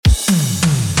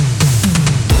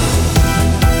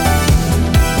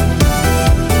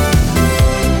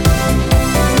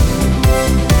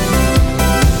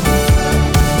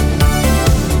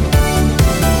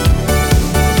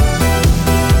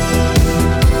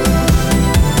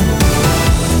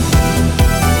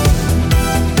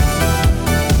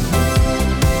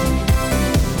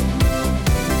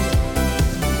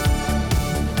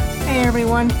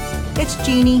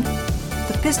Jeannie,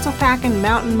 the pistol-packing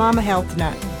Mountain Mama Health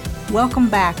Nut. Welcome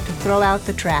back to Throw Out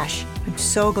the Trash. I'm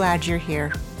so glad you're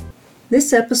here.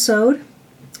 This episode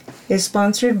is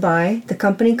sponsored by the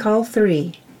company called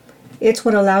 3. It's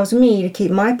what allows me to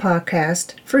keep my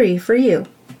podcast free for you.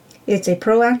 It's a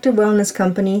proactive wellness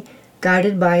company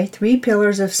guided by 3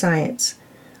 pillars of science.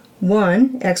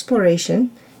 1.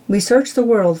 Exploration. We search the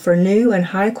world for new and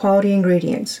high-quality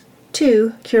ingredients.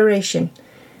 2. Curation.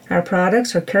 Our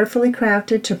products are carefully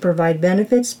crafted to provide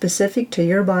benefits specific to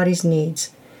your body's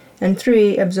needs. And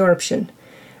 3. Absorption.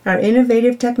 Our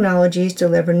innovative technologies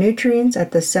deliver nutrients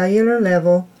at the cellular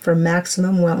level for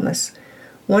maximum wellness.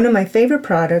 One of my favorite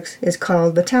products is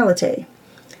called Vitalite.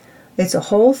 It's a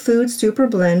whole food super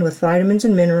blend with vitamins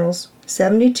and minerals,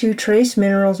 72 trace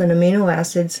minerals and amino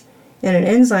acids, and an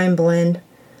enzyme blend,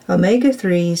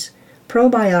 omega-3s,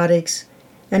 probiotics,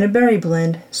 and a berry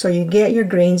blend so you get your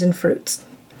greens and fruits.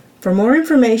 For more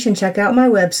information, check out my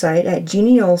website at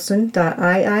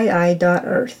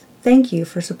jeannieolson.iii.earth. Thank you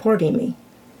for supporting me.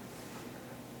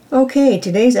 Okay,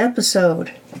 today's episode.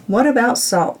 What about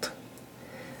salt?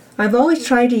 I've always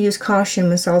tried to use caution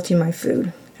when salting my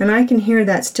food, and I can hear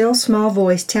that still small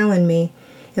voice telling me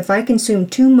if I consume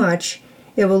too much,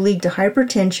 it will lead to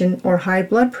hypertension or high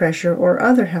blood pressure or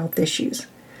other health issues.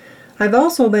 I've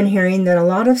also been hearing that a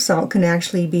lot of salt can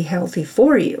actually be healthy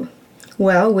for you.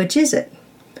 Well, which is it?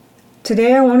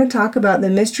 Today I want to talk about the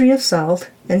mystery of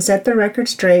salt and set the record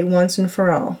straight once and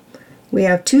for all. We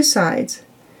have 2 sides.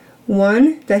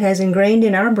 One that has ingrained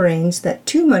in our brains that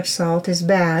too much salt is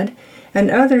bad, and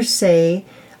others say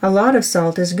a lot of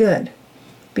salt is good.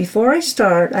 Before I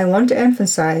start, I want to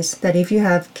emphasize that if you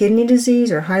have kidney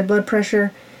disease or high blood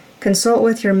pressure, consult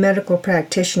with your medical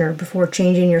practitioner before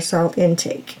changing your salt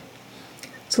intake.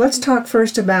 So let's talk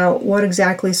first about what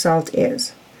exactly salt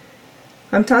is.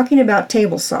 I'm talking about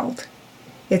table salt.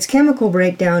 Its chemical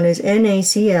breakdown is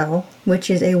NaCl, which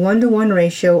is a 1-to-1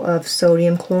 ratio of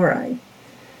sodium chloride.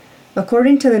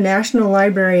 According to the National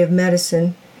Library of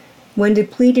Medicine, when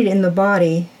depleted in the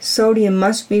body, sodium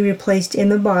must be replaced in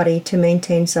the body to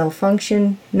maintain cell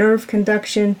function, nerve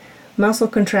conduction, muscle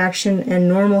contraction, and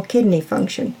normal kidney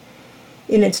function.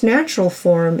 In its natural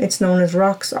form, it's known as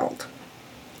rock salt.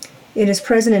 It is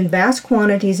present in vast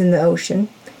quantities in the ocean,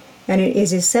 and it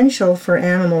is essential for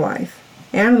animal life.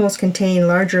 Animals contain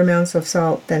larger amounts of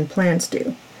salt than plants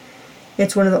do.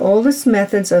 It's one of the oldest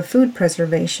methods of food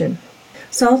preservation.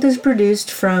 Salt is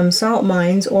produced from salt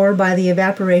mines or by the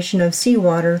evaporation of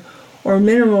seawater or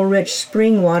mineral-rich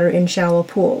spring water in shallow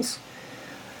pools.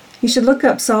 You should look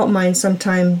up salt mines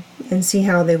sometime and see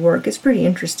how they work. It's pretty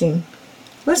interesting.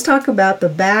 Let's talk about the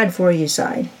bad-for-you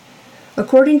side.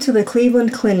 According to the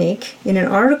Cleveland Clinic, in an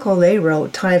article they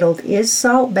wrote titled, "Is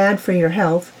Salt Bad for Your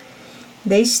Health?"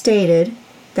 they stated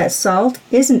that salt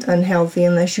isn't unhealthy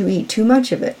unless you eat too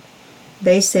much of it.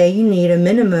 They say you need a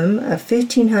minimum of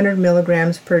 1,500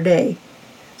 milligrams per day.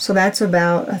 So that's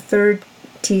about a 1/3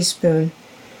 teaspoon,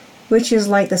 which is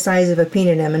like the size of a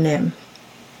peanut M&M.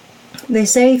 They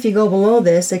say if you go below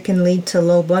this, it can lead to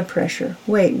low blood pressure.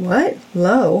 Wait, what?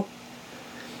 Low?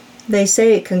 They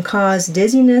say it can cause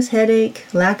dizziness, headache,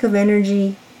 lack of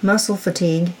energy, muscle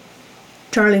fatigue,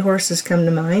 Charlie horses come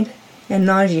to mind, and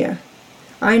nausea.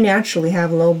 I naturally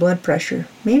have low blood pressure.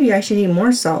 Maybe I should eat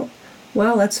more salt.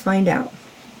 Well, let's find out.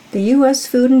 The U.S.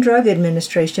 Food and Drug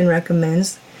Administration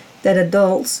recommends that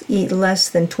adults eat less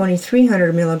than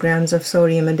 2,300 milligrams of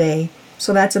sodium a day,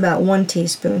 so that's about 1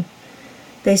 teaspoon.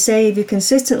 They say if you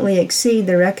consistently exceed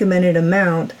the recommended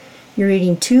amount, you're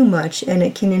eating too much and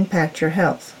it can impact your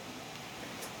health.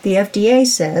 The FDA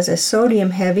says a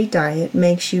sodium-heavy diet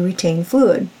makes you retain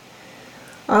fluid.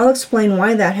 I'll explain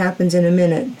why that happens in a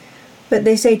minute, but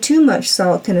they say too much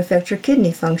salt can affect your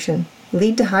kidney function,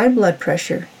 lead to high blood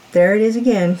pressure, there it is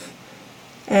again,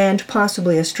 and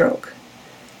possibly a stroke.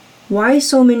 Why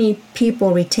so many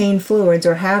people retain fluids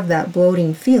or have that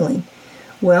bloating feeling?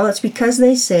 Well, it's because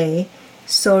they say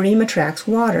sodium attracts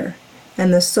water,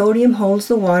 and the sodium holds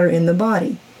the water in the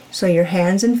body, so your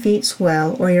hands and feet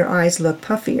swell or your eyes look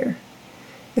puffier.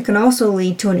 It can also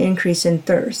lead to an increase in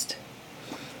thirst.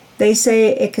 They say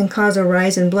it can cause a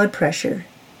rise in blood pressure.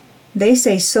 They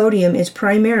say sodium is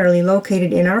primarily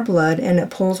located in our blood and it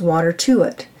pulls water to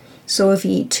it. So if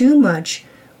you eat too much,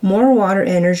 more water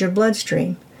enters your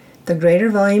bloodstream. The greater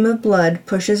volume of blood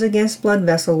pushes against blood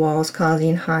vessel walls,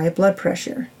 causing high blood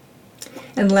pressure.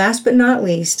 And last but not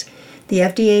least, the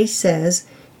FDA says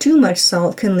too much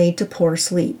salt can lead to poor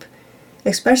sleep,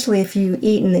 especially if you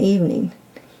eat in the evening.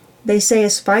 They say a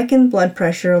spike in blood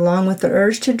pressure along with the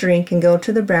urge to drink and go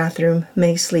to the bathroom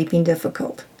makes sleeping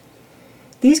difficult.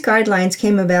 These guidelines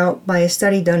came about by a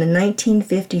study done in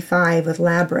 1955 with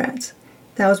lab rats.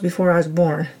 That was before I was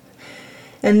born.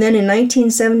 And then in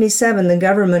 1977, the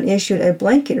government issued a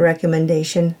blanket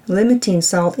recommendation limiting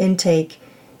salt intake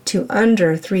to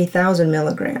under 3,000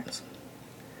 milligrams.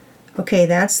 Okay,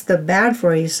 that's the bad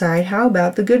for you side. How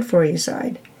about the good for you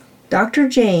side? Dr.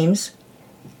 James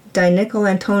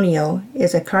DiNicolantonio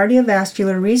is a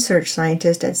cardiovascular research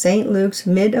scientist at St. Luke's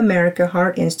Mid-America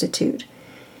Heart Institute.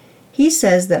 He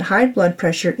says that high blood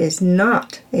pressure is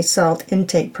not a salt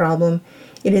intake problem.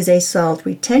 It is a salt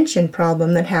retention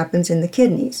problem that happens in the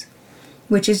kidneys,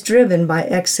 which is driven by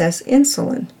excess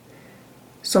insulin.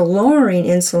 So lowering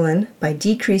insulin by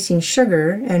decreasing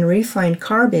sugar and refined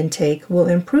carb intake will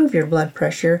improve your blood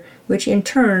pressure, which in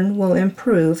turn will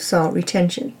improve salt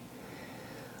retention.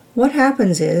 What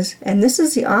happens is, and this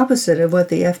is the opposite of what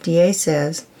the FDA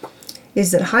says,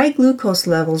 is that high glucose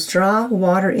levels draw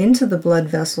water into the blood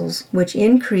vessels, which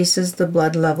increases the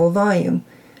blood level volume,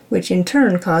 which in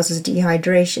turn causes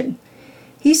dehydration.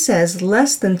 He says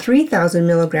less than 3,000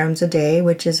 milligrams a day,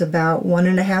 which is about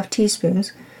 1.5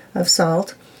 teaspoons of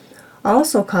salt,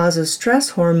 also causes stress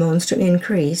hormones to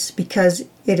increase because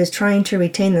it is trying to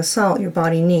retain the salt your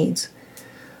body needs.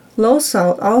 Low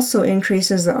salt also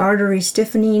increases the artery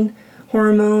stiffening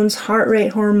hormones, heart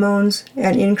rate hormones,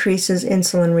 and increases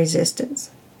insulin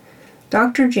resistance.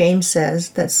 Dr. James says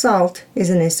that salt is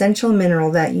an essential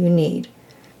mineral that you need.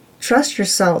 Trust your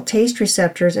salt taste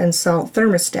receptors and salt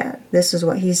thermostat. This is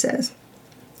what he says.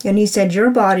 And he said your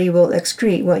body will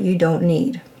excrete what you don't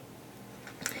need.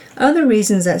 Other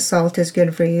reasons that salt is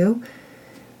good for you: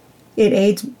 it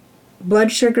aids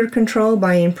blood sugar control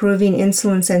by improving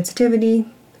insulin sensitivity,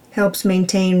 helps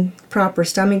maintain proper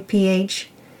stomach pH,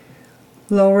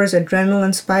 lowers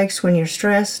adrenaline spikes when you're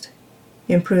stressed,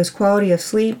 improves quality of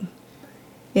sleep,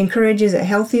 encourages a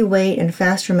healthy weight and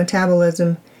faster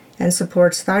metabolism, and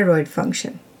supports thyroid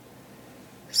function.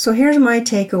 So here's my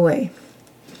takeaway.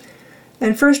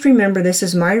 And first, remember, this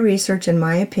is my research and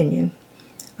my opinion.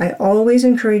 I always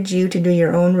encourage you to do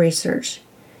your own research.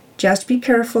 Just be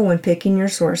careful when picking your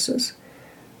sources.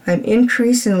 I'm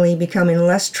increasingly becoming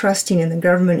less trusting in the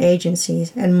government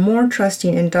agencies and more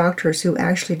trusting in doctors who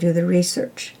actually do the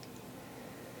research.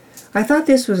 I thought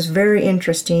this was very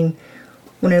interesting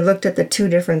when I looked at the two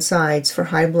different sides for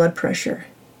high blood pressure.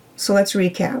 So let's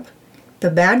recap. The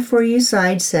bad for you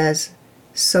side says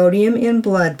sodium in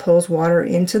blood pulls water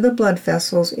into the blood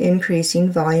vessels,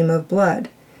 increasing volume of blood.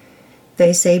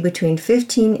 They say between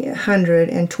 1,500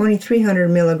 and 2,300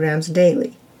 milligrams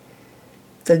daily.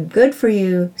 The good for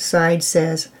you side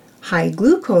says high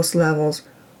glucose levels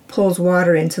pulls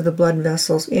water into the blood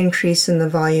vessels, increasing the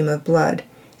volume of blood.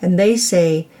 And they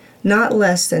say not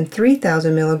less than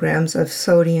 3,000 milligrams of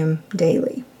sodium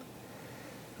daily.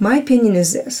 My opinion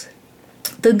is this: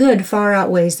 the good far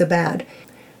outweighs the bad.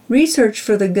 Research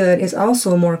for the good is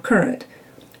also more current.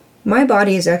 My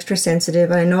body is extra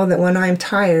sensitive, and I know that when I'm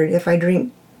tired, if I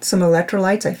drink some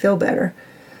electrolytes, I feel better.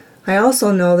 I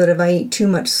also know that if I eat too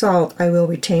much salt, I will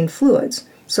retain fluids.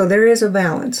 So there is a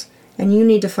balance, and you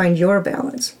need to find your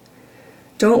balance.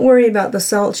 Don't worry about the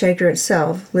salt shaker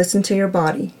itself. Listen to your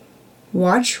body.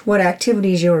 Watch what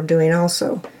activities you're doing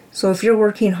also. So if you're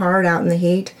working hard out in the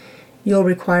heat, you'll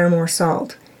require more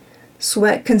salt.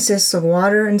 Sweat consists of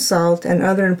water and salt and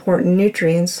other important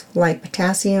nutrients like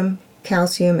potassium,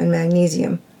 calcium, and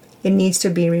magnesium. It needs to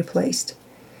be replaced.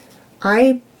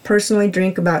 I personally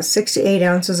drink about 6 to 8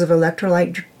 ounces of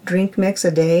electrolyte drink mix a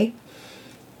day.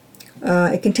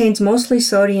 It contains mostly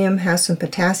sodium, has some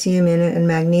potassium in it, and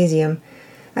magnesium.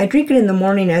 I drink it in the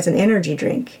morning as an energy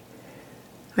drink.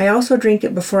 I also drink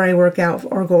it before I work out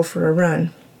or go for a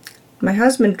run. My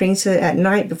husband drinks it at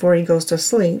night before he goes to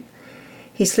sleep.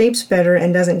 He sleeps better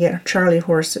and doesn't get Charlie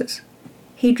horses.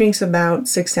 He drinks about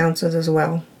 6 ounces as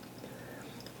well.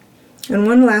 And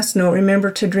one last note,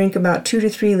 remember to drink about 2 to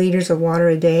 3 liters of water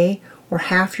a day, or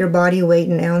half your body weight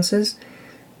in ounces.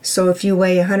 So if you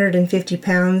weigh 150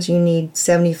 pounds, you need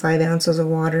 75 ounces of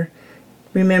water.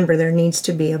 Remember, there needs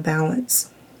to be a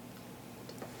balance.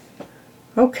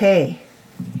 Okay,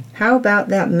 how about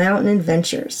that mountain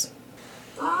adventures?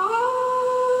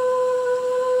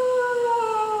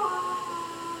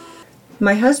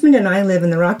 My husband and I live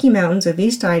in the Rocky Mountains of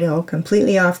East Idaho,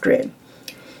 completely off-grid.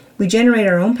 We generate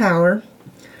our own power.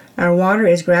 Our water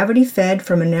is gravity-fed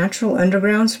from a natural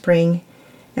underground spring,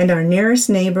 and our nearest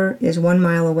neighbor is 1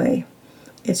 mile away.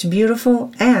 It's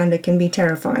beautiful, and it can be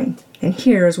terrifying. And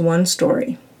here's one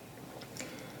story.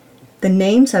 The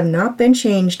names have not been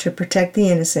changed to protect the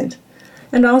innocent.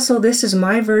 And also, this is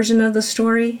my version of the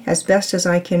story, as best as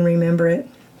I can remember it.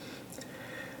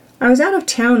 I was out of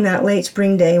town that late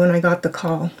spring day when I got the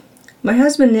call. My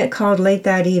husband Nick called late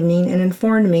that evening and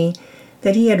informed me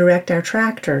that he had wrecked our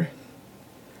tractor.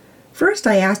 First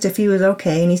I asked if he was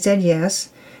okay, and he said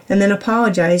yes, and then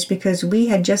apologized because we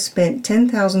had just spent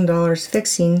 $10,000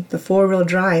 fixing the four-wheel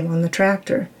drive on the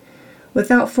tractor.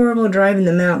 Without four-wheel drive in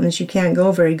the mountains, you can't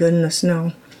go very good in the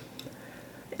snow.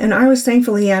 And I was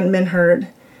thankful he hadn't been hurt,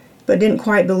 but didn't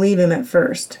quite believe him at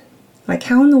first. Like,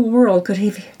 how in the world could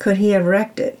he have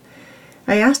wrecked it?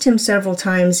 I asked him several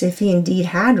times if he indeed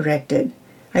had wrecked it.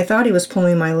 I thought he was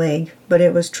pulling my leg, but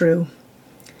it was true.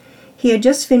 He had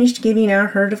just finished giving our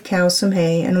herd of cows some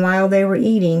hay, and while they were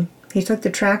eating, he took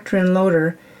the tractor and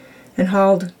loader and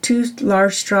hauled 2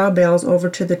 large straw bales over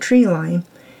to the tree line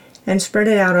and spread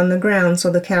it out on the ground so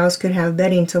the cows could have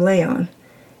bedding to lay on.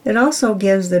 It also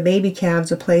gives the baby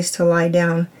calves a place to lie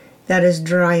down that is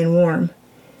dry and warm.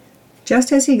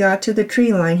 Just as he got to the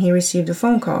tree line, he received a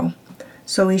phone call.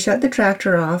 So he shut the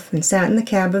tractor off and sat in the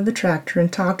cab of the tractor and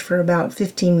talked for about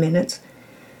 15 minutes.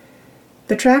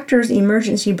 The tractor's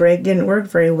emergency brake didn't work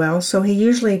very well, so he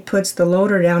usually puts the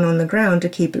loader down on the ground to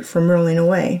keep it from rolling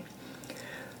away.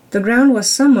 The ground was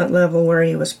somewhat level where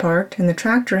he was parked, and the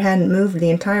tractor hadn't moved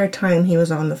the entire time he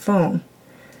was on the phone.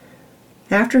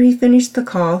 After he finished the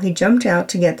call, he jumped out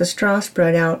to get the straw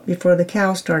spread out before the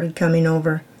cows started coming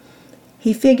over.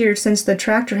 He figured since the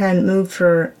tractor hadn't moved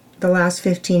for the last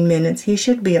 15 minutes, he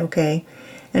should be okay,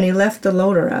 and he left the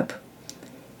loader up.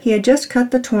 He had just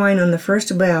cut the twine on the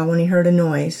first bale when he heard a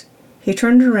noise. He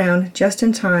turned around just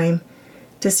in time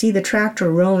to see the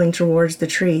tractor rolling towards the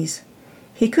trees.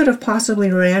 He could have possibly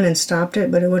ran and stopped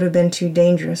it, but it would have been too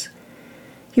dangerous.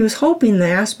 He was hoping the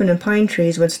aspen and pine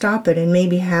trees would stop it and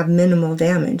maybe have minimal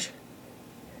damage.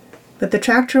 But the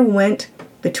tractor went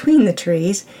between the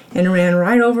trees and ran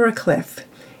right over a cliff.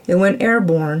 It went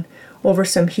airborne over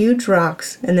some huge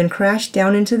rocks and then crashed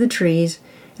down into the trees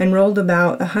and rolled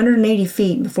about 180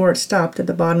 feet before it stopped at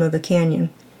the bottom of the canyon.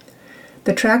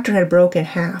 The tractor had broken in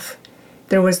half.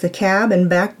 There was the cab and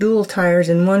back dual tires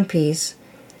in one piece,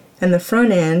 and the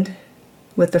front end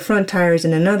with the front tires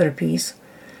in another piece,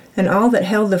 and all that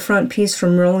held the front piece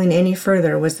from rolling any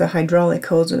further was the hydraulic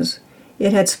hoses.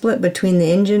 It had split between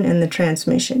the engine and the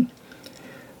transmission.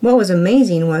 What was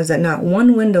amazing was that not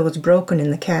one window was broken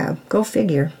in the cab. Go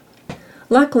figure.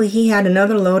 Luckily, he had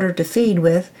another loader to feed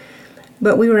with,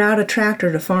 but we were out of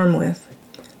tractor to farm with.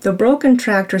 The broken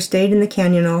tractor stayed in the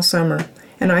canyon all summer,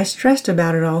 and I stressed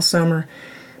about it all summer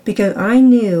because I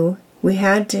knew we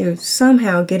had to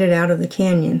somehow get it out of the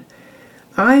canyon.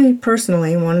 I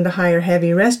personally wanted to hire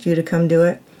Heavy Rescue to come do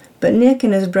it, but Nick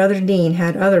and his brother Dean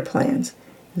had other plans.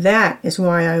 That is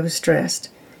why I was stressed.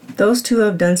 Those two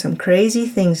have done some crazy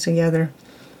things together.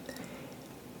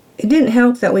 It didn't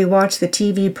help that we watched the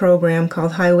TV program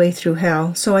called Highway Through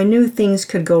Hell, so I knew things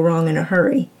could go wrong in a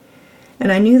hurry.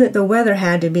 And I knew that the weather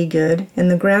had to be good and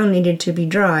the ground needed to be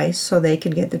dry so they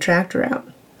could get the tractor out.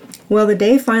 Well, the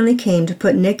day finally came to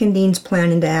put Nick and Dean's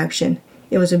plan into action.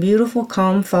 It was a beautiful,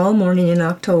 calm fall morning in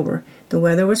October. The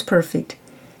weather was perfect,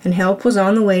 and help was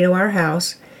on the way to our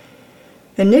house.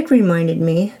 And Nick reminded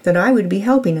me that I would be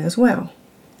helping as well.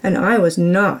 And I was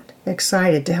not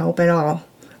excited to help at all.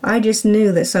 I just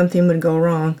knew that something would go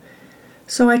wrong.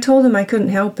 So I told him I couldn't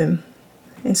help him.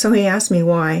 And so he asked me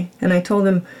why, and I told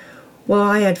him, well,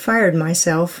 I had fired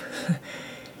myself.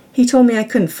 He told me I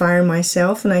couldn't fire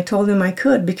myself, and I told him I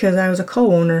could because I was a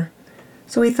co-owner.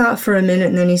 So he thought for a minute,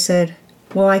 and then he said,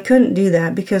 well, I couldn't do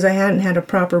that because I hadn't had a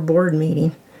proper board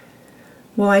meeting.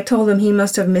 Well, I told him he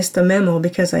must have missed the memo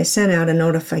because I sent out a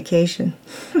notification.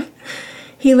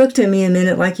 He looked at me a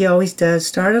minute like he always does,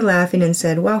 started laughing, and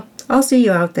said, well, I'll see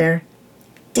you out there.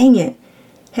 Dang it.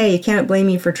 Hey, you can't blame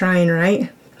me for trying,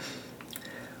 right?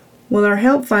 Well, our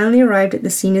help finally arrived at the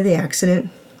scene of the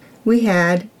accident. We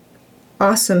had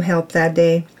awesome help that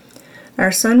day.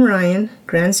 Our son Ryan,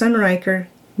 grandson Riker,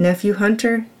 nephew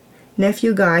Hunter,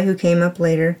 nephew Guy, who came up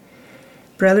later,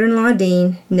 brother-in-law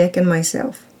Dean, Nick, and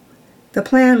myself. The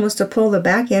plan was to pull the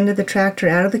back end of the tractor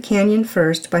out of the canyon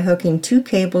first by hooking 2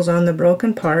 cables on the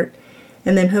broken part,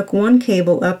 and then hook 1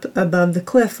 cable up above the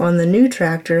cliff on the new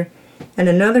tractor and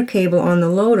another cable on the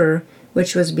loader,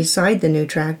 which was beside the new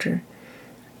tractor.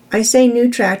 I say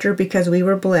new tractor because we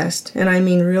were blessed, and I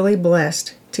mean really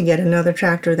blessed, to get another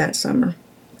tractor that summer.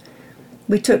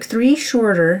 We took 3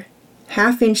 shorter,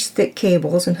 half-inch thick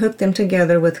cables and hooked them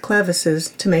together with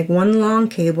clevises to make 1 long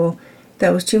cable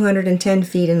that was 210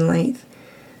 feet in length.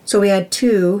 So we had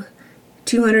 2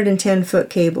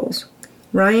 210-foot cables.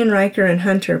 Ryan, Riker, and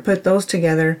Hunter put those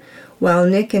together while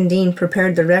Nick and Dean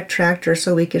prepared the wrecked tractor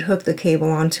so we could hook the cable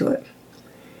onto it.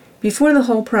 Before the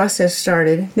whole process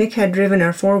started, Nick had driven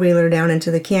our four-wheeler down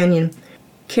into the canyon,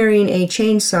 carrying a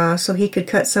chainsaw so he could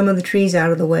cut some of the trees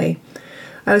out of the way.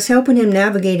 I was helping him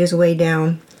navigate his way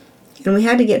down, and we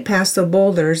had to get past the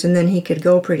boulders and then he could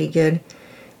go pretty good.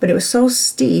 But it was so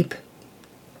steep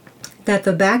that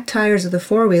the back tires of the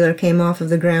four-wheeler came off of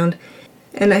the ground,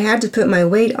 and I had to put my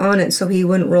weight on it so he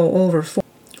wouldn't roll over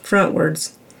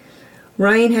frontwards.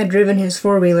 Ryan had driven his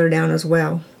four-wheeler down as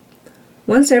well.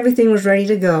 Once everything was ready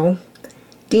to go,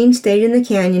 Dean stayed in the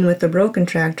canyon with the broken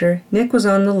tractor, Nick was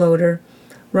on the loader,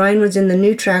 Ryan was in the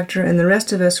new tractor, and the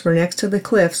rest of us were next to the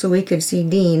cliff so we could see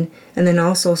Dean and then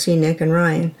also see Nick and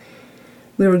Ryan.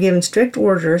 We were given strict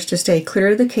orders to stay clear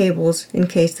of the cables in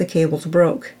case the cables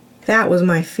broke. That was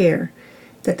my fear,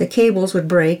 that the cables would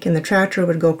break and the tractor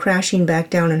would go crashing back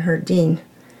down and hurt Dean.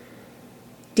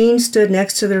 Dean stood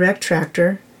next to the wrecked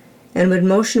tractor and would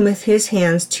motion with his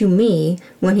hands to me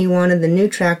when he wanted the new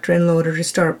tractor and loader to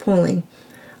start pulling.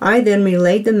 I then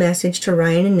relayed the message to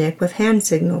Ryan and Nick with hand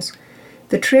signals.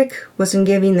 The trick was in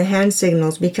giving the hand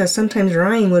signals because sometimes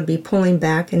Ryan would be pulling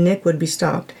back and Nick would be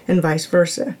stopped, and vice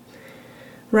versa.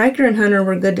 Riker and Hunter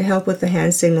were good to help with the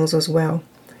hand signals as well.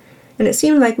 And it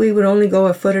seemed like we would only go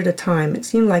a foot at a time. It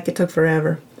seemed like it took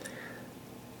forever.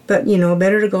 But,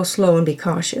 better to go slow and be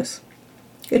cautious.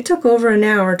 It took over an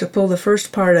hour to pull the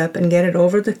first part up and get it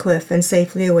over the cliff and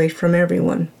safely away from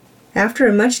everyone. After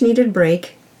a much-needed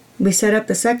break, we set up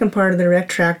the second part of the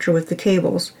wrecked tractor with the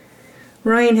cables.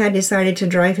 Ryan had decided to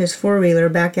drive his four-wheeler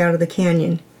back out of the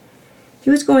canyon. He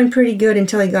was going pretty good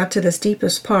until he got to the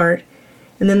steepest part,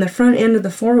 and then the front end of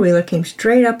the four-wheeler came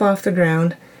straight up off the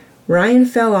ground. Ryan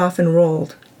fell off and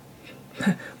rolled.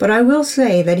 But I will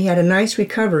say that he had a nice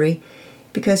recovery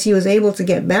because he was able to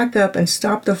get back up and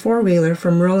stop the four-wheeler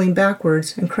from rolling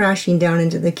backwards and crashing down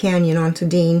into the canyon onto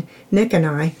Dean, Nick, and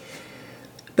I.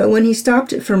 But when he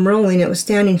stopped it from rolling, it was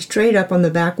standing straight up on the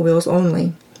back wheels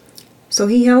only. So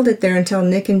he held it there until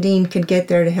Nick and Dean could get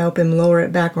there to help him lower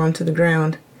it back onto the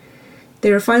ground.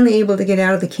 They were finally able to get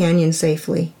out of the canyon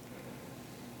safely.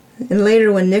 And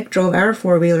later, when Nick drove our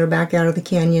four-wheeler back out of the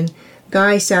canyon,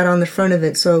 Guy sat on the front of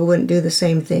it so it wouldn't do the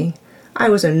same thing. I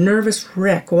was a nervous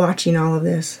wreck watching all of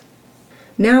this.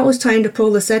 Now it was time to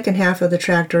pull the second half of the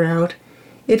tractor out.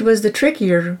 It was the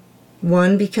trickier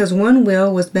one because one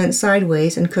wheel was bent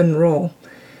sideways and couldn't roll.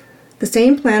 The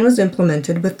same plan was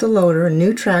implemented with the loader,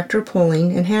 new tractor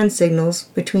pulling, and hand signals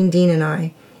between Dean and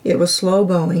I. It was slow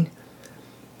going,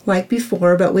 like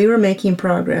before, but we were making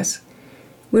progress.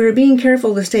 We were being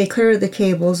careful to stay clear of the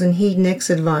cables and heed Nick's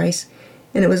advice,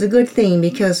 and it was a good thing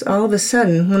because all of a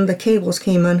sudden one of the cables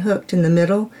came unhooked in the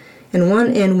middle, and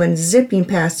one end went zipping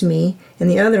past me and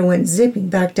the other went zipping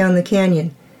back down the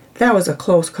canyon. That was a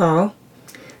close call.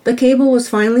 The cable was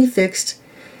finally fixed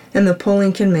and the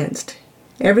pulling commenced.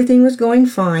 Everything was going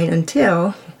fine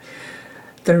until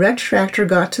the wrecked tractor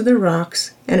got to the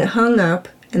rocks and it hung up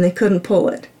and they couldn't pull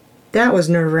it. That was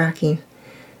nerve-wracking.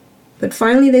 But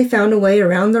finally they found a way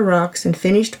around the rocks and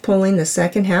finished pulling the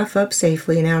second half up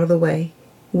safely and out of the way.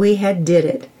 We had did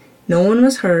it. No one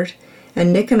was hurt,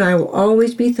 and Nick and I will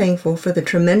always be thankful for the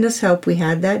tremendous help we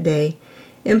had that day,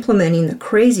 implementing the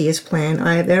craziest plan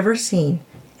I have ever seen,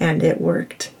 and it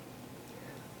worked.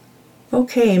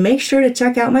 Okay, make sure to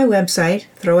check out my website,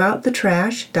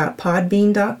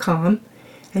 throwoutthetrash.podbean.com,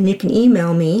 and you can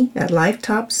email me at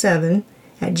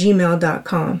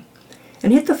lifetop7@gmail.com.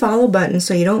 And hit the follow button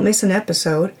so you don't miss an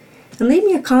episode, and leave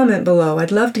me a comment below.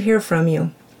 I'd love to hear from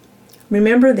you.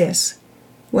 Remember this,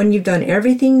 when you've done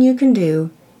everything you can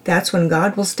do, that's when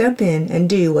God will step in and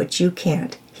do what you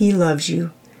can't. He loves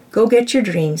you. Go get your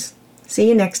dreams. See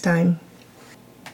you next time.